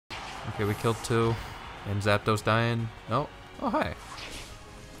Okay, we killed 2. And Zapdos dying. No. Oh, hi.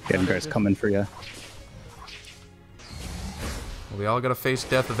 Gengar's coming for you. Well, we all gotta face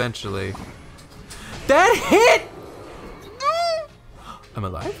death eventually. That hit! I'm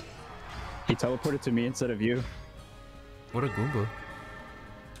alive? He teleported to me instead of you. What a Goomba.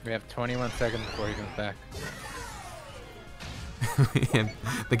 We have 21 seconds before he comes back. And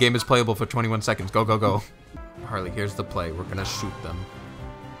the game is playable for 21 seconds. Go, go, go. Harley, here's the play. We're gonna shoot them.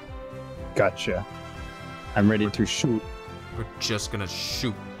 Gotcha. I'm ready to shoot. We're just gonna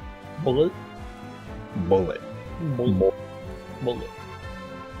shoot. Bullet. Bullet. Bullet. Bullet.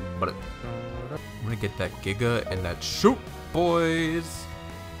 But I'm gonna get that Giga and that shoot, boys.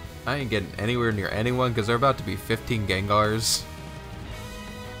 I ain't getting anywhere near anyone because they're about to be 15 Gengars.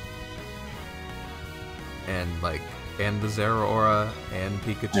 And like, and the Zeraora and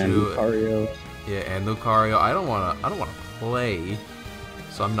Pikachu. And Lucario. Yeah, and Lucario. I don't wanna play,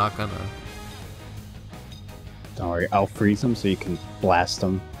 so I'm not gonna. Don't worry, I'll freeze them so you can blast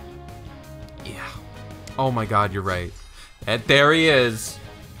them. Yeah. Oh my God, you're right. And there he is.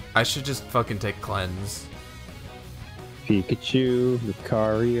 I should just fucking take cleanse. Pikachu,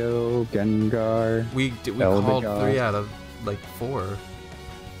 Lucario, Gengar. We called 3 out of like 4.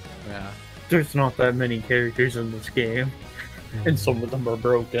 Yeah. There's not that many characters in this game, and some of them are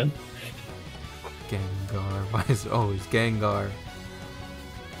broken. Gengar. Why is it always Gengar?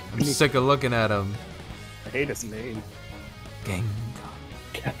 I'm sick of looking at him. I hate his name. Gengar.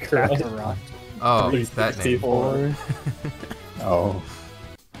 Kakarot. Oh, that name. Oh.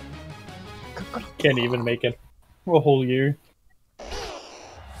 Can't even make it a whole year.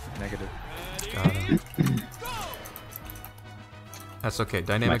 Negative. Got him. That's okay.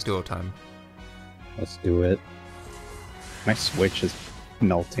 Dynamic Nice. duo time. Let's do it. My Switch is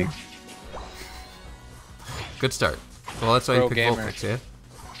melting. Good start. Well, that's why you Pro picked gamer. Vulpix, yeah?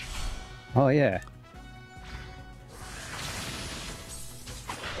 Oh yeah.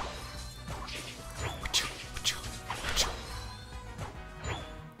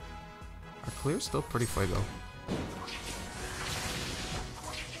 Our clear's still pretty fuego.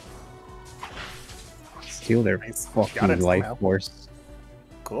 Steal their Nice. Got fucking it life somehow. force.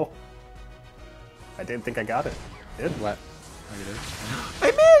 Cool. I didn't think I got it. Did. What? Negative.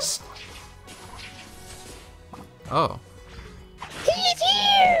 I missed! Oh.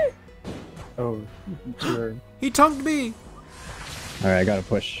 Oh, sure. He tongued me! Alright, I gotta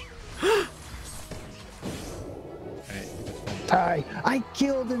push. Alright. I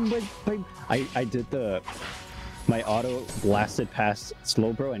killed him with I did my auto blasted past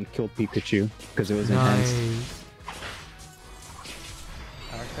Slowbro and killed Pikachu because it was enhanced. Nice.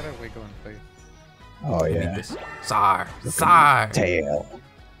 I like that I wiggle in place. Oh I need yeah. this. Tsar! Tsar! Tail.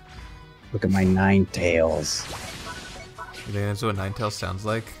 Look at my 9 tails. You think that's what Ninetales sounds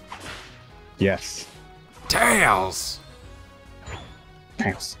like? Yes. Tails!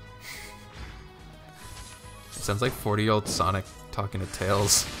 Tails. It sounds like 40-year-old Sonic talking to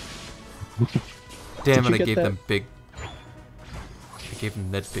Tails. Damn Did it, you I gave get them big... I gave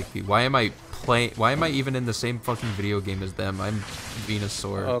them that big B. Why am I playing... Why am I even in the same fucking video game as them? I'm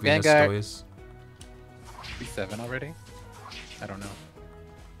Venusaur. Oh, Venus Gengar. Toys. He's 7 already? I don't know.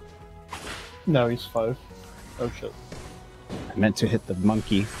 No, he's 5. Oh shit. I meant to hit the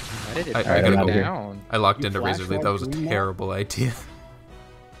monkey. Why did it I drag gotta him go. down? I locked You into flash Razor Leaf. while That was a doing that? terrible idea.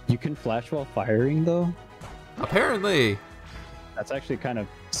 You can flash while firing though? Apparently! That's actually kind of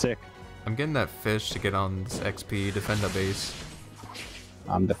sick. I'm getting that fish to get on this XP, defend a base.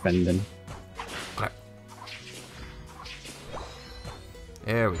 I'm defending. Okay.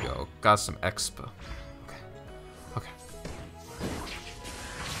 There we go. Got some expa. Okay. Okay.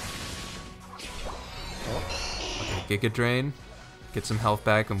 Okay, Giga Drain. Get some health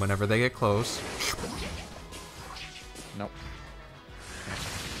back, and whenever they get close, Nope.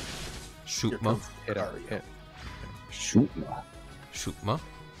 shoot Here ma. comes Hit him. Lucario. Hit. Shoot. Shoot ma.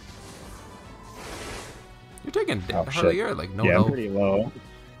 You're taking Oh, Harley, shit. you're like no Yeah, I'm health. pretty low.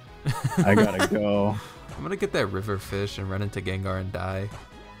 I gotta go. I'm gonna get that river fish and run into Gengar and die.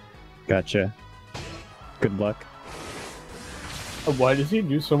 Gotcha. Good luck. Why does he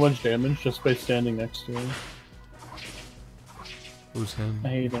do so much damage just by standing next to him? Who's him? I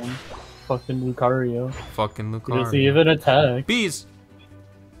hate him. Fucking Lucario. Fucking He doesn't Lucario. even attack. Bees!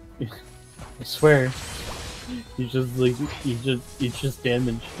 I swear. He just like he just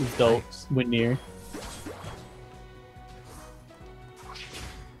damage is dealt Nice. when near.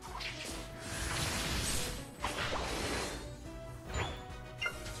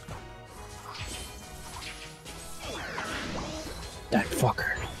 That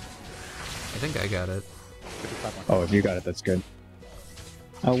fucker. I think I got it. Hit the top one. Oh, if you got it, that's good.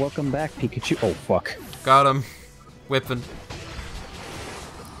 Oh, welcome back, Pikachu. Oh, fuck. Got him. Whipping.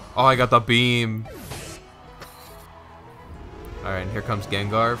 Oh, I got the beam. Alright, and here comes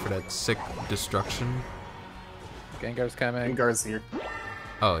Gengar for that sick destruction. Gengar's coming. Gengar's here.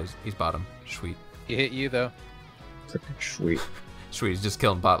 Oh, he's bottom. Sweet. He hit you though. Sweet. Sweet, he's just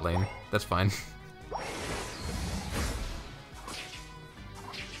killing bot lane. That's fine.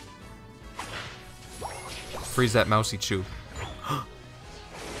 Freeze that mousy chew. I'm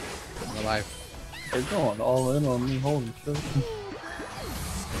alive. They're going all in on me. Holy shit.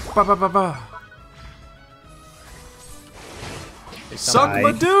 Ba ba ba ba.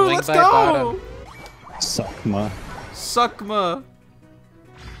 Suckma, Die. dude, let's go! Suckma. Suckma.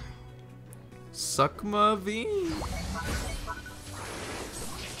 Suckma V.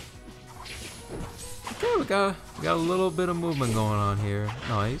 Okay, we got a little bit of movement going on here.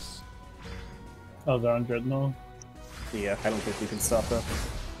 Nice. Oh, they're on Dreadnought. Yeah, I don't think we can stop that.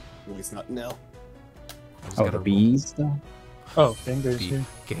 At least not now. Just Oh, gotta the bees, though? Oh, Gengar's beat here.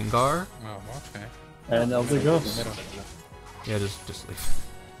 Gengar. Oh, okay. And Elder Ghost. Middle. Yeah, just leave.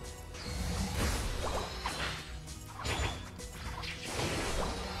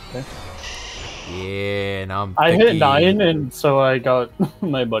 Okay. Yeah, now I'm I hit thicky. 9, and so I got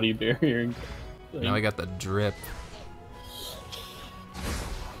my buddy barrier. Now I got the drip.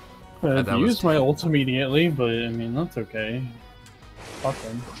 I that was used my ult immediately, but I mean, that's okay. Fuck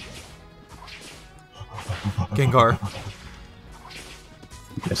him. Gengar.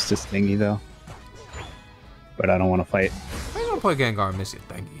 Missed this thingy, though. But I don't want to fight. I'm gonna play Gengar and miss you,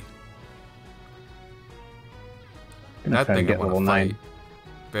 thank you. Gonna That try to thing I get want level to 9. fight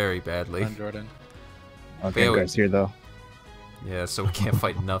very badly. Run, Jordan. Okay, Bailey. guys, here, though. Yeah, so we can't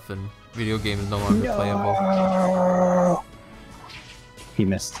fight nothing. Video game is no longer playable. No! He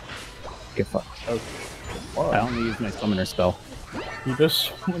missed. Get fucked. I only used my summoner spell. He does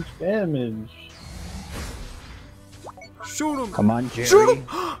so much damage. Shoot him! Come on, Jerry. Shoot him!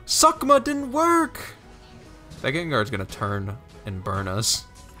 Suckma didn't work! That Gengar's gonna turn and burn us.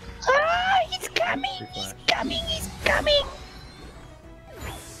 Free flash.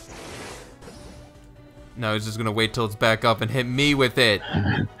 No, he's just gonna wait till it's back up and hit me with it.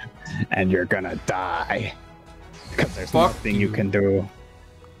 And you're gonna die. Because there's Fuck nothing you you. can do.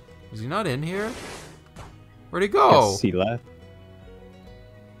 Is he not in here? Where'd he go? Yes, he left.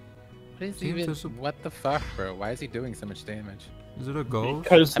 What is Seems even? to sup- What the fuck, bro? Why is he doing so much damage? Is it a ghost?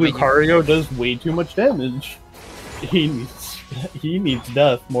 Because I mean, Lucario does way too much damage. He needs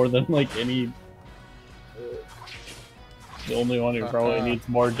death more than like any. The only one who probably needs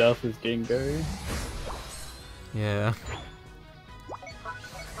more death is Gengar. Yeah.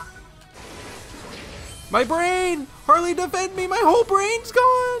 My brain! Harley, defend me! My whole brain's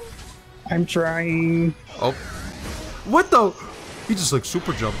gone! I'm trying. Oh. What the? He just like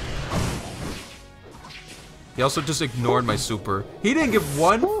super jumped. He also just ignored my super. He didn't give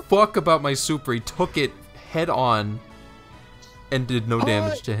one fuck about my super. He took it head on and did no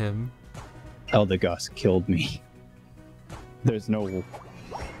damage to him. Eldegoss killed me. There's no...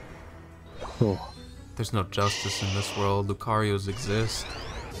 Oh. There's no justice in this world. Lucarios exist.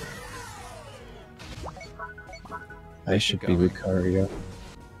 I should be Lucario.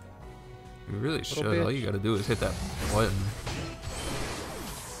 You really should. bitch. All you gotta do is hit that button.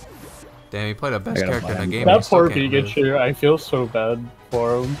 Damn, he played a best I gotta character in buy the him. game. and he That still poor can't live. Pikachu, I feel so bad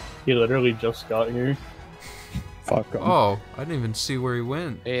for him. He literally just got here. Fuck him. Oh, I didn't even see where he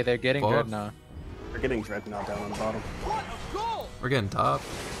went. Hey, they're getting Fuck. Dreadnought. We're getting Dreadnought down on the bottom. We're getting top.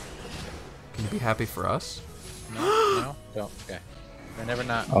 Can you be happy for us? No, no, don't. Okay. They're never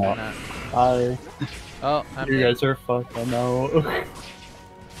not. Oh. They're not. I, Oh, I'm you dead. guys are fucked. I know.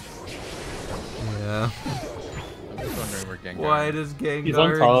 Yeah. I'm just wondering where Gengar. Why does Gengar... He's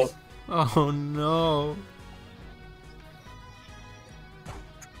on top. Oh no.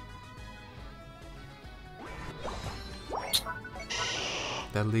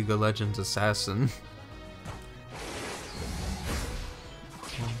 That League of Legends assassin.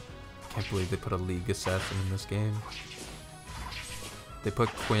 Can't believe they put a League assassin in this game. They put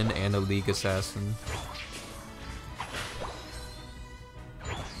Quinn and a League assassin.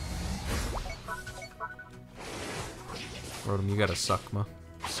 Rotom, you gotta suck, ma.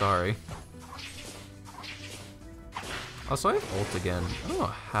 Sorry. Also, I have ult again. I don't know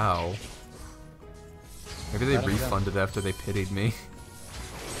how. Maybe they I don't know. refunded after they pitied me.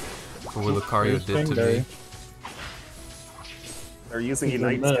 For what Lucario Here's did to Gengar. me. They're using He's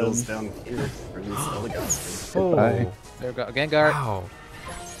Unite a man. skills down here. Or at least Eldegoss. Goodbye. There we go. Gengar. Wow.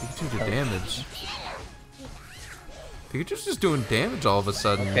 Pikachu did damage. Pikachu's just doing damage all of a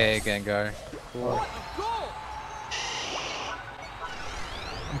sudden. Okay, Gengar. Cool.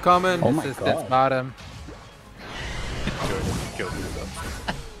 I'm coming. Oh my Assistance God. bottom. Jordan killed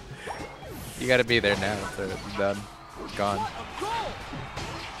himself. You gotta be there now, so it's done. Gone.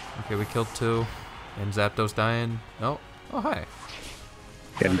 Okay, we killed 2. And Zapdos dying. No. Oh, hi.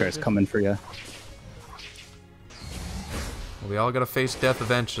 Gengar's coming for you. We all gotta face death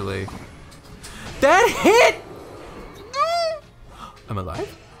eventually. That hit! I'm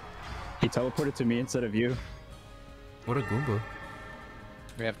alive? He teleported to me instead of you. What a Goomba.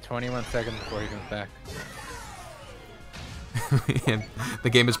 We have 21 seconds before he comes back. And the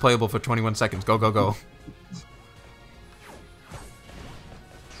game is playable for 21 seconds. Go, go, go.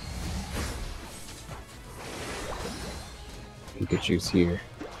 Pikachu's here.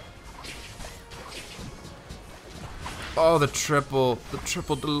 Oh, the triple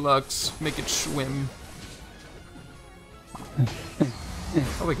deluxe. Make it swim.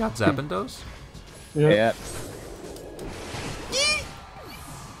 Oh, we got Zapdos? Yeah.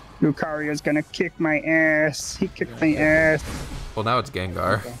 Lucario's gonna kick my ass. He kicked my ass. Well, now it's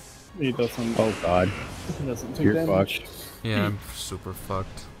Gengar. He doesn't. Oh God. He doesn't take You're damage. fucked. Yeah, I'm super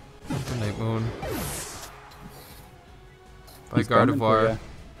fucked. Night Moon. By He's coming for Gardevoir. ya.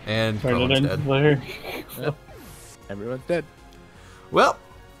 And Turn it Colin's into dead. there. Everyone's dead. Well,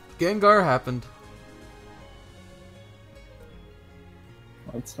 Gengar happened.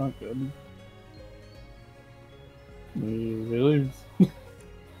 That's not good. Really?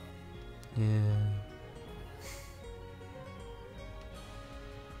 Yeah.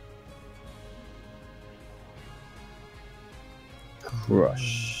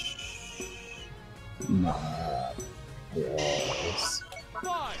 Crush. My walls.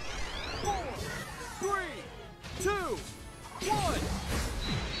 5, 4, 3, 2, 1.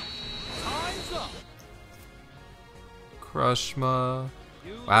 Time's up. Crushma.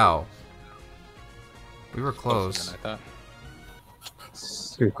 You Wow. We were Closer close. than I thought.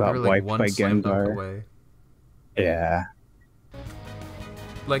 We We got were like wiped one by slam dunk Gengar. away. Yeah.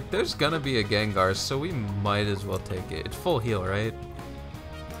 Like, there's gonna be a Gengar, so we might as well take it. It's full heal, right?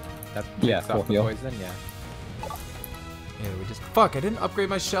 That Yeah, takes off full the heal. poison, yeah. Yeah, we just. Fuck, I didn't upgrade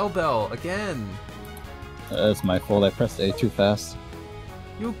my Shell Bell again. That's my fault. I pressed A too fast.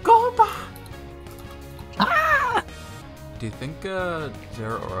 You go back! Ah! Do you think,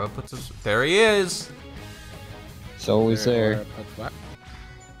 Zeraora puts us. There he is! It's always there. What?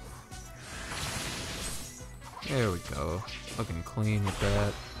 There we go. Looking clean with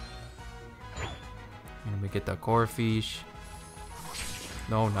that. And we get the Corfish.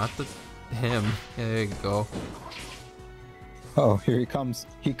 No, not the him. There you go. Oh, here he comes.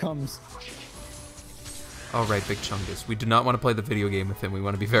 He comes. Alright, Big Chungus. We do not want to play the video game with him. We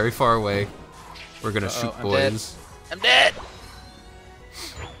want to be very far away. We're gonna shoot I'm dead. boys. I'm dead!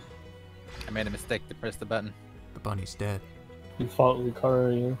 I made a mistake to press the button. The bunny's dead. You fought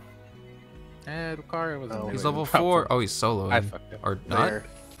Lucario. Lucario was Oh, He's wait, level problem. 4. Oh, he's soloing. I fucked up. Or not? They're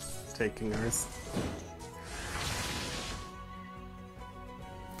taking ours.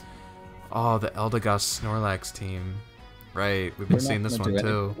 Oh, the Eldegoss Snorlax team. Right, we've been We're seeing not this gonna one do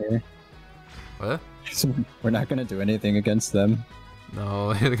too. anything What? here. We're not gonna do anything against them.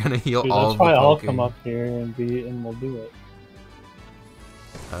 No, they're gonna heal Dude, all that's of the why I'll Poke. come up here and we'll do it.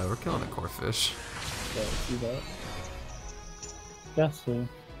 We're killing a Corfish. Yeah, see that? Yes, we.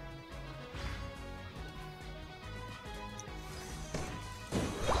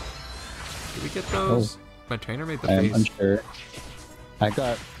 Did we get those? My trainer made the I am face. unsure. I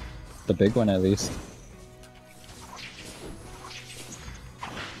got the big one at least.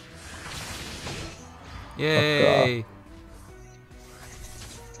 Yay!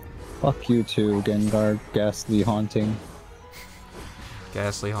 Fuck you too, Gengar. Ghastly haunting.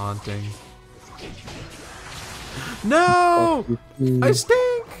 Ghastly haunting. No! Fuck you too. I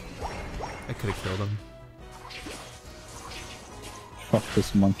stink! I could have killed him. Fuck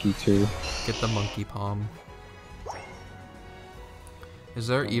this monkey too. Get the monkey palm. Is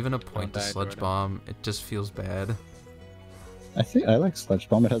there even a point to die, Sludge Jordan. Bomb? It just feels bad. I think I like Sludge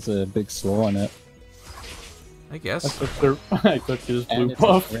Bomb. It has a big slow on it. I guess. I took his blue And it's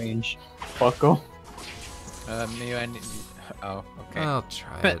buff. range. Fucko. Mew, I need. Oh, okay. I'll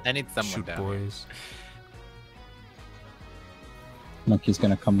try it. I need someone Shoot down here. boys. Monkey's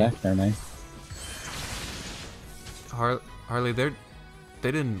gonna come back there, man. Harley, they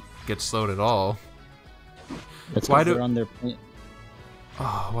didn't get slowed at all. It's Why 'cause do- they're on their point.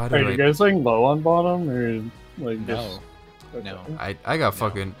 Oh, why Are did you I? guys like low on bottom or like No. just? No. I got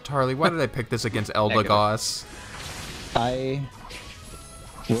fucking Harley. Why did I pick this against Eldegoss? I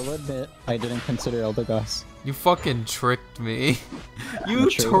will admit I didn't consider Eldegoss. You fucking tricked me. I'm You a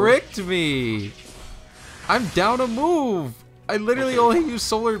traitor. tricked me. I'm down a move. I literally only use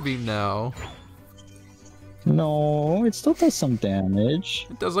Solar Beam now. No, it still does some damage.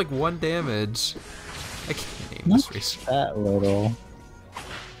 It does like 1 damage. I can't aim Not this racer. that little.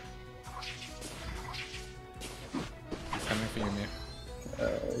 Coming for you, Mir.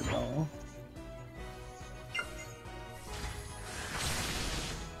 No.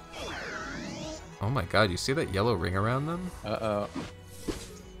 Oh my god, you see that yellow ring around them? Uh-oh.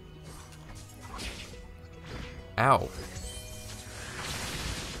 Ow.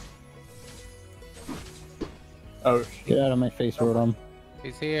 Oh, Get out of my face, Rotom.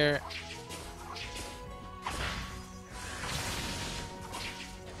 He's here.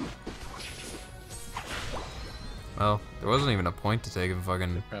 Well, there wasn't even a point to take a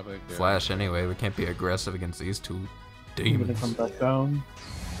fucking Probably good. flash anyway. We can't be aggressive against these 2 I'm gonna demons. come back down.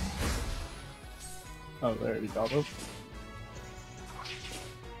 Oh, there you go.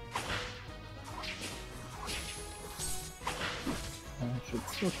 I should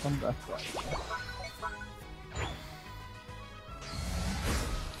still come back down.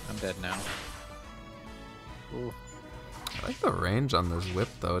 I'm dead now. Ooh. I like the range on this whip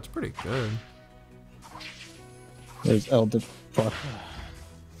though, it's pretty good. There's Elder. Fuck.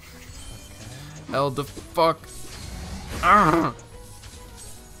 The fuck. Arrgh.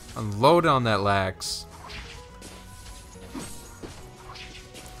 Unload on that lax.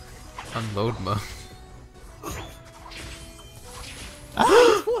 Unload ma.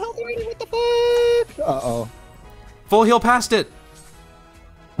 Uh-oh. Full heal past it!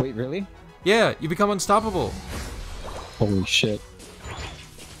 Wait, really? Yeah, you become unstoppable. Holy shit.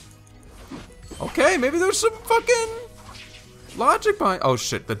 Okay, maybe there's some fucking logic behind. Oh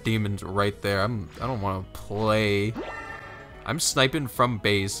shit, the demon's right there. I don't want to play. I'm sniping from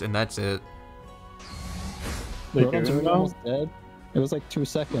base, and that's it. Wait, Rotom's you're almost dead. It was like 2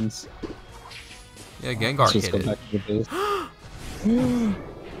 seconds. Yeah, Gengar Let's just hit go it. back to the base.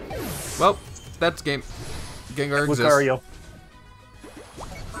 Well, that's game. Gengar exists. Lucario.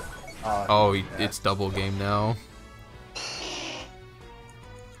 Oh, it's double game now.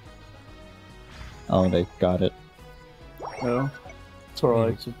 Oh, they got it. No. Sora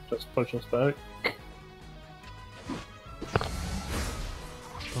likes to just push us back.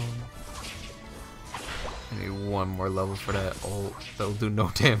 I need 1 more level for that ult. That'll do no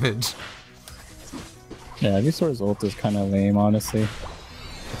damage. Yeah, Ivysaur's ult is kind of lame, honestly.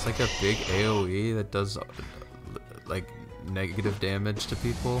 It's like a big AoE that does like negative damage to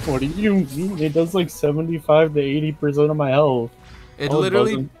people. What do you mean? It does like 75 to 80% of my health. It Oh, it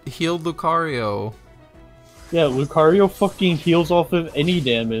literally doesn't. healed Lucario. Yeah, Lucario fucking heals off of any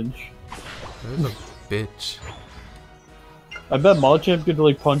damage. There's a bitch. I bet Machamp could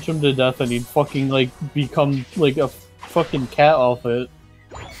like punch him to death and he'd fucking like become like a fucking cat off it.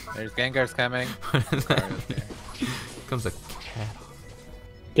 There's Gengar's coming. What is that? Lucario's there. Becomes a cat.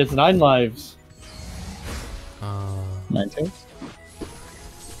 Gets 9 lives. 19?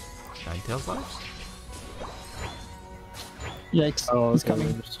 Ninetales lives? Yikes. Oh, He's okay, coming.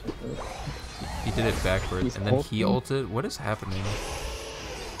 understood. He did it backwards, He's and then he ulting? ulted. What is happening?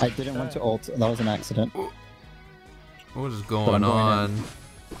 I didn't want to ult. That was an accident. What is I'm going going on?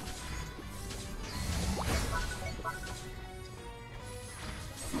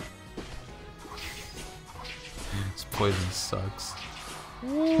 This poison sucks.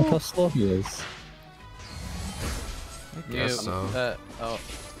 Look how slow he is. I guess so. Oh.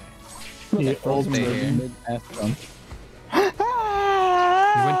 Look, Yeah, I froze him stay in here. mid-ass jump. He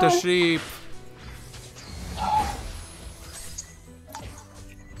went to sheep.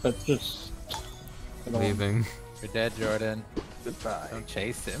 That's just... Leaving. You're dead, Jordan. Goodbye. Don't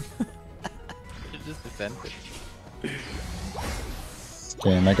chase him. You just defended.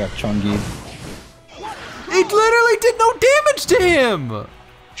 Damn, I got Chungi. It literally did no damage to him!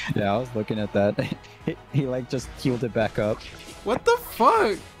 Yeah, I was looking at that. he like just healed it back up. What the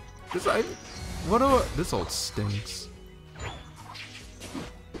fuck? This ult stinks.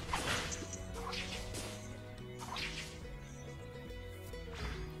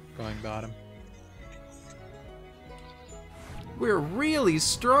 Going bottom. We're really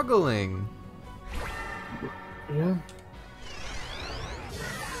struggling. Yeah.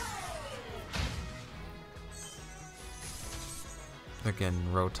 They're getting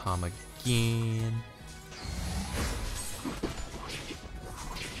Rotom again.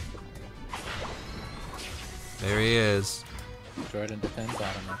 There he is. Jordan defends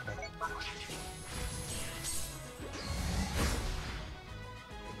bottom. Okay.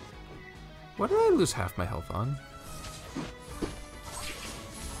 What did I lose half my health on?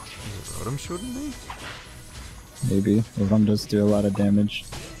 Is it Rotom shooting me? Maybe. If I'm just do a lot of damage.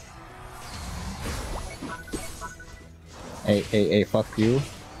 Hey, fuck you.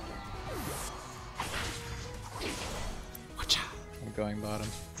 I'm going bottom.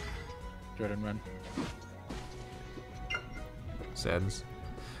 Jordan, run. Sadness.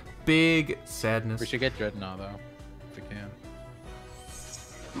 Big sadness. We should get Dreadnought though, if we can.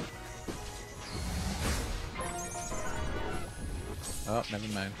 Oh, never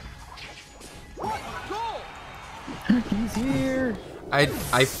mind. He's here. I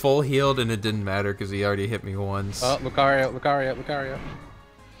full healed and it didn't matter because he already hit me once. Oh, Lucario.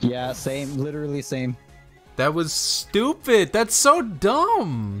 Yeah, same. Literally same. That was stupid. That's so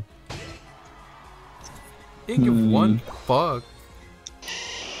dumb. You didn't give one fuck.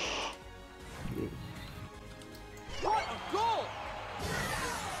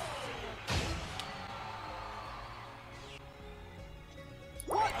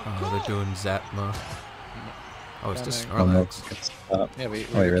 Oh, they're doing Zapma. Oh, it's just Snorlax. Yeah, we're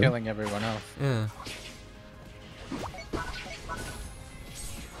really? killing everyone else. Yeah.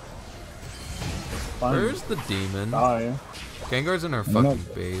 Where's the demon? Die. Gengar's in our No. fucking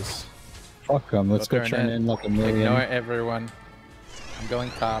base. Fuck him. Let's go turn in like a million. Ignore everyone. I'm going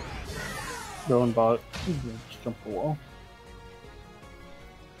top. Going bot. Just jump the wall.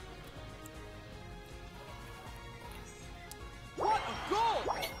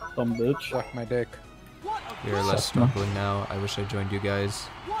 Dumb bitch. Suck my dick. You're less struggling now. I wish I joined you guys.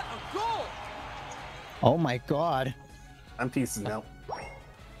 Oh my god. I'm pieces now.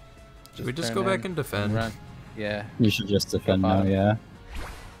 Should we just turn go back in and defend? Run. Yeah. You should just defend now, bottom. yeah.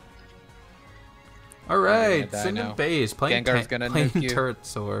 Alright, die send now. in base. Playing, Gengar's gonna playing nuke you. turret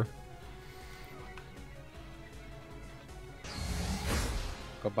sore.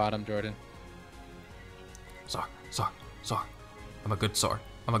 Go bottom, Jordan. Sor. I'm a good sore.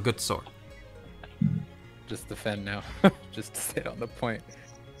 I'm a good sore. Just defend now. Just sit on the point.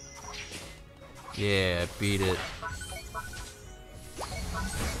 Yeah, beat it.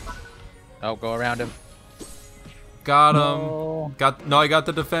 Oh, go around him. Got him. No. I got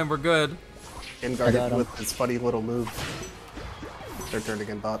the defend. We're good. Gengar got hit him. with his funny little move. They're turning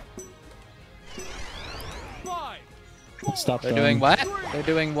in bot. 5, Stop They're them. doing what? They're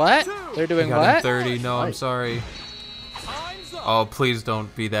doing what? They're I doing got him what? 30. No, I'm sorry. time's up. Oh, please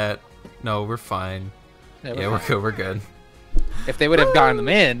don't be that. No, we're fine. Yeah, we're good. We're good. If they would have gotten them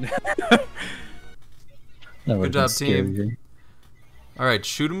in. That would've Good been job, team. scary. All right,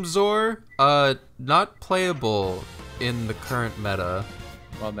 shoot 'em, Zor. Not playable in the current meta.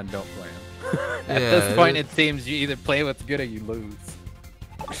 Well, then don't play him. At Yeah, this point, it seems you either play what's good or you lose.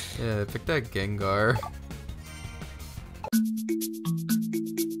 Yeah, pick that Gengar.